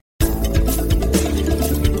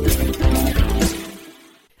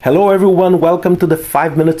Hello everyone, welcome to the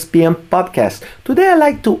 5 Minutes PM podcast. Today I'd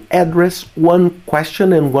like to address one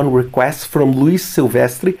question and one request from Luis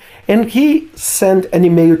Silvestre, and he sent an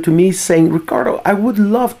email to me saying, Ricardo, I would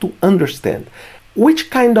love to understand which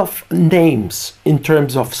kind of names in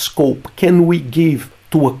terms of scope can we give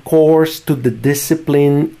to a course, to the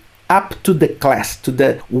discipline, up to the class, to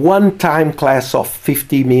the one-time class of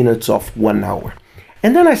 50 minutes of 1 hour.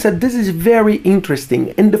 And then I said, this is very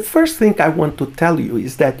interesting. And the first thing I want to tell you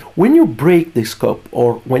is that when you break the scope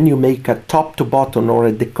or when you make a top to bottom or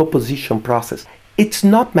a decomposition process, it's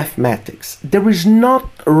not mathematics. There is not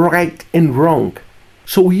right and wrong.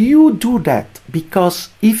 So you do that because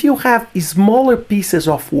if you have smaller pieces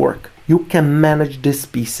of work, you can manage these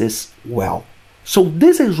pieces well. So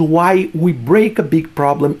this is why we break a big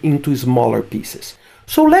problem into smaller pieces.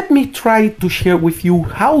 So let me try to share with you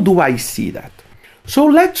how do I see that. So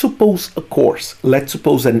let's suppose a course, let's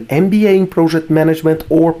suppose an MBA in project management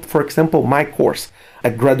or, for example, my course,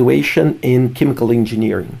 a graduation in chemical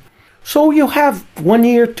engineering. So you have 1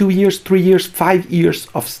 year, 2 years, 3 years, 5 years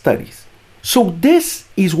of studies. So this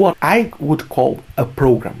is what I would call a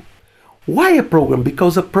program. Why a program?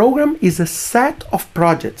 Because a program is a set of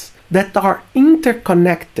projects that are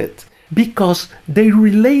interconnected because they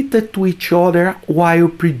related to each other while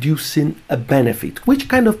producing a benefit. Which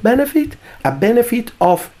kind of benefit? A benefit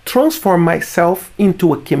of transform myself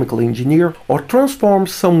into a chemical engineer or transform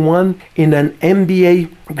someone in an MBA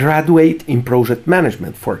graduate in project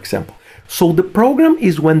management, for example. So the program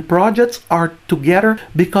is when projects are together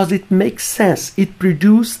because it makes sense. It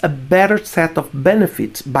produces a better set of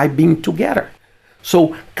benefits by being together.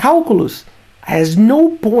 So calculus has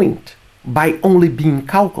no point by only being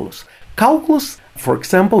calculus. Calculus, for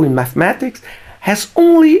example, in mathematics, has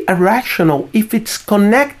only a rational if it's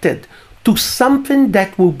connected to something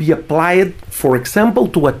that will be applied, for example,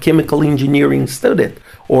 to a chemical engineering student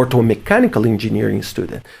or to a mechanical engineering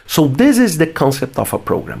student. So this is the concept of a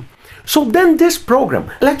program. So then this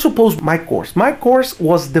program, let's suppose my course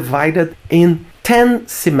was divided in 10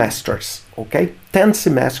 semesters, okay? 10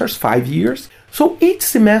 semesters, 5 years. So each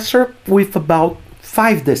semester with about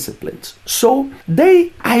 5 disciplines. So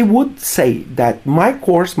I would say that my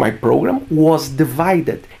course, my program was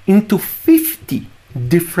divided into 50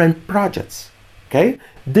 different projects. Okay?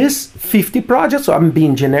 These 50 projects, so I'm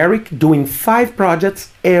being generic, doing 5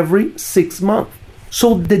 projects every 6 months.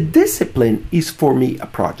 So the discipline is for me a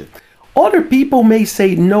project. Other people may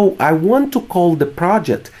say, no, I want to call the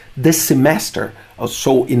project the semester,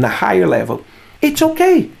 so in a higher level. It's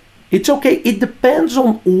okay. It's okay. It depends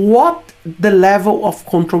on what the level of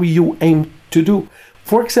control you aim to do.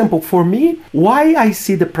 For example, for me, why I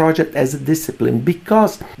see the project as a discipline?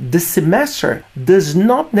 Because the semester does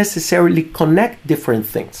not necessarily connect different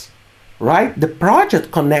things, right? The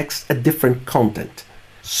project connects a different content.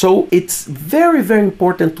 So it's very, very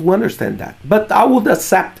important to understand that. But I would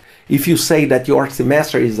accept if you say that your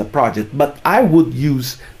semester is a project, but I would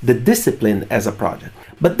use the discipline as a project.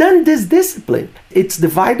 But then this discipline, it's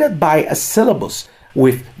divided by a syllabus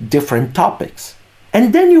with different topics.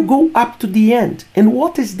 And then you go up to the end. And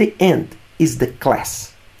what is the end? Is the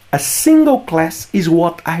class. A single class is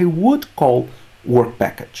what I would call work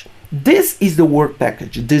package. This is the work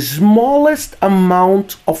package, the smallest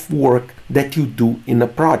amount of work that you do in a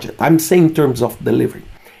project. I'm saying in terms of delivery.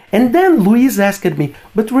 And then Luis asked me,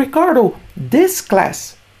 but Ricardo, this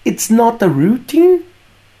class, it's not a routine?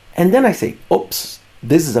 And then I say, oops,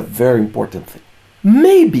 this is a very important thing.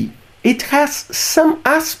 Maybe it has some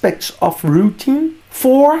aspects of routine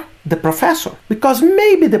for the professor, because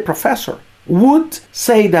maybe the professor would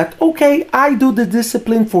say that, okay, I do the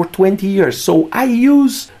discipline for 20 years, so I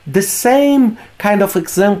use the same kind of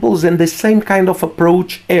examples and the same kind of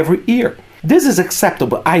approach every year. This is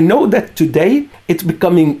acceptable. I know that today it's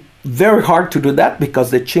becoming very hard to do that because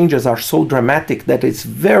the changes are so dramatic that it's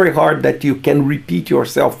very hard that you can repeat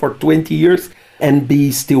yourself for 20 years and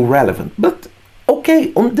be still relevant. But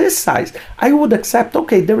okay, on this side, I would accept,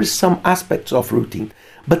 okay, there is some aspects of routine.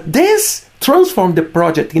 But this transform the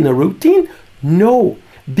project in a routine? No,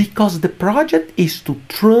 because the project is to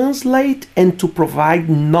translate and to provide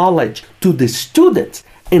knowledge to the students.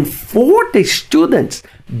 And for the students,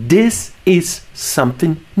 this is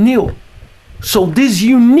something new. So this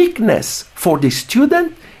uniqueness for the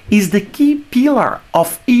student is the key pillar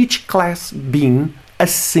of each class being a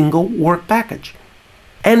single work package.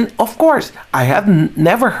 And of course, I have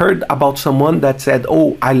never heard about someone that said,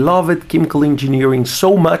 oh, I loved chemical engineering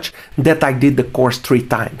so much that I did the course 3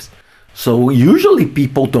 times. So usually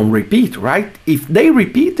people don't repeat, right? If they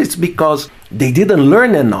repeat, it's because They didn't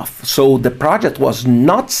learn enough, so the project was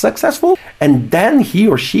not successful, and then he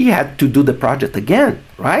or she had to do the project again,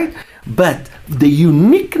 right? But the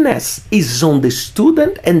uniqueness is on the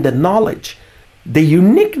student and the knowledge. The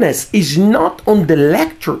uniqueness is not on the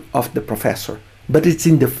lecture of the professor, but it's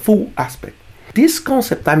in the full aspect. This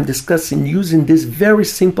concept I'm discussing using this very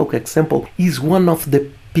simple example is one of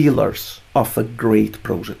the pillars of a great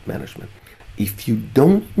project management. If you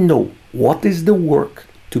don't know what is the work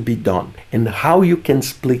to be done and how you can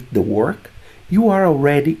split the work, you are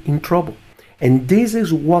already in trouble. And this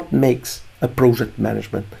is what makes a project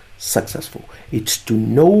management successful. It's to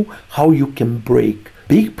know how you can break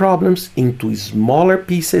big problems into smaller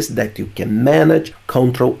pieces that you can manage,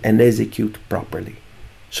 control, and execute properly.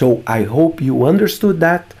 So I hope you understood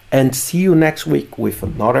that, and see you next week with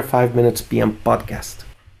another 5 Minutes PM podcast.